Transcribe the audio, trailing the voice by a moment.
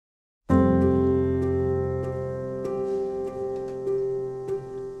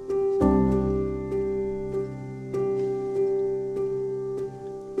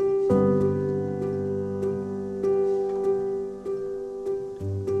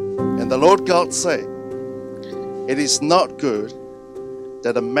And the Lord God said, "It is not good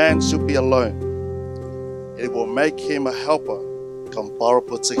that a man should be alone. It will make him a helper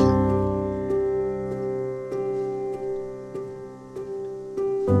comparable to him."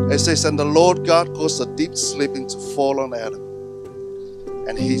 It says, "And the Lord God caused a deep sleeping to fall on Adam.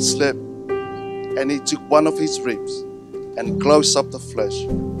 And he slept, and he took one of his ribs and closed up the flesh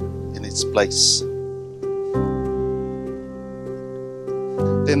in its place.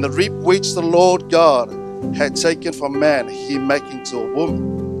 Then the rib which the Lord God had taken from man, he made into a woman,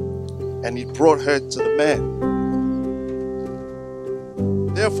 and he brought her to the man.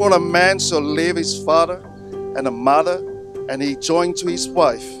 Therefore a man shall leave his father and a mother, and he joined to his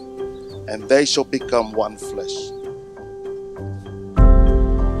wife, and they shall become one flesh."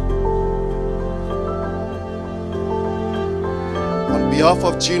 On behalf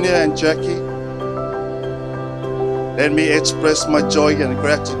of Junior and Jackie, let me express my joy and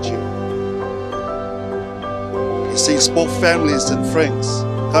gratitude. It sees both families and friends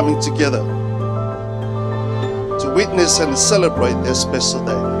coming together to witness and celebrate their special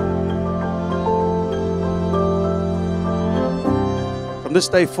day. From this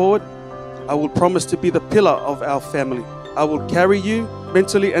day forward, I will promise to be the pillar of our family. I will carry you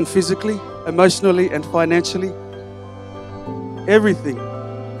mentally and physically, emotionally and financially. Everything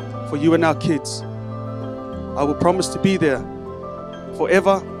for you and our kids. I will promise to be there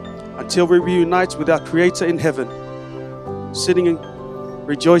forever until we reunite with our Creator in heaven, sitting and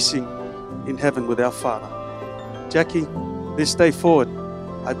rejoicing in heaven with our Father. Jackie, this day forward,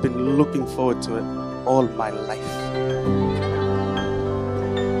 I've been looking forward to it all my life.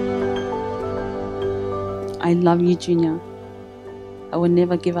 I love you, Junior. I will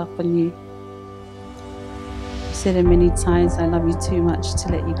never give up on you. I've said it many times, I love you too much to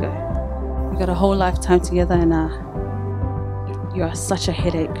let you go. We got a whole lifetime together, and you are such a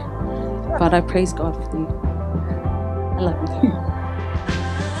headache. But I praise God with you. I love you.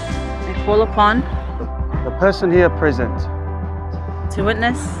 I call upon The person here present to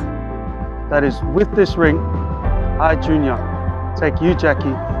witness that is with this ring, I, Junior, take you,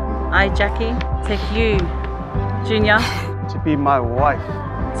 Jackie, I, Jackie, take you, Junior, to be my wife,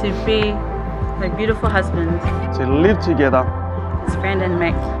 to be my beautiful husband, to live together, as friend and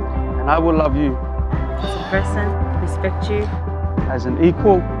mate, and I will love you as a person, respect you, as an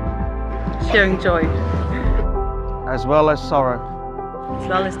equal, sharing joy, as well as sorrow, as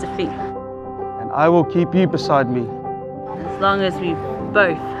well as defeat, and I will keep you beside me, as long as we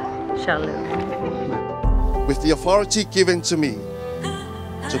both shall live. With the authority given to me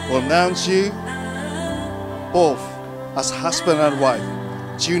to pronounce you both as husband and wife,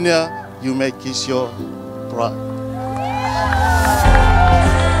 Junior, you may kiss your bride.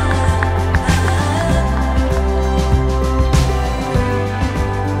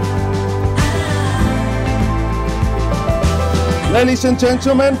 Ladies and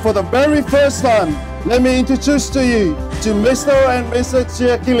gentlemen, for the very first time, let me introduce to you to Mr. and Mrs.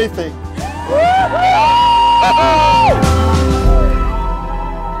 Jackie Liffey.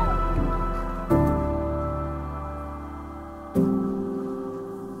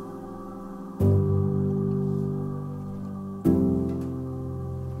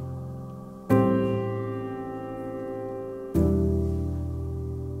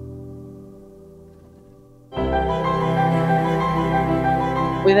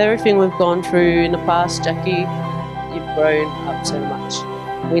 With everything we've gone through in the past, Jackie, you've grown up so much.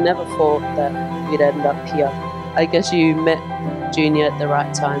 We never thought that we'd end up here. I guess you met Junior at the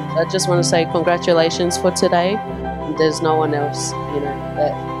right time. I just want to say congratulations for today. There's no one else,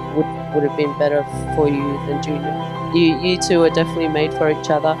 that would have been better for you than Junior. You two are definitely made for each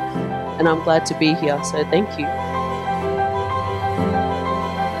other, and I'm glad to be here, so thank you.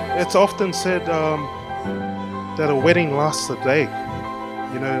 It's often said that a wedding lasts a day.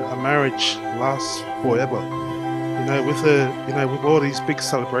 A marriage lasts forever. With all these big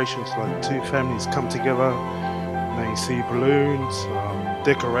celebrations, like two families come together, you see balloons,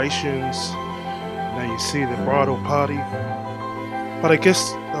 decorations, you see the bridal party. But I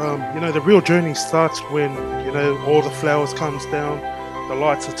guess, the real journey starts when, all the flowers comes down, the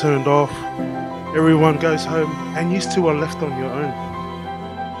lights are turned off, everyone goes home, and you two are left on your own.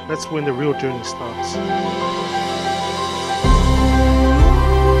 That's when the real journey starts.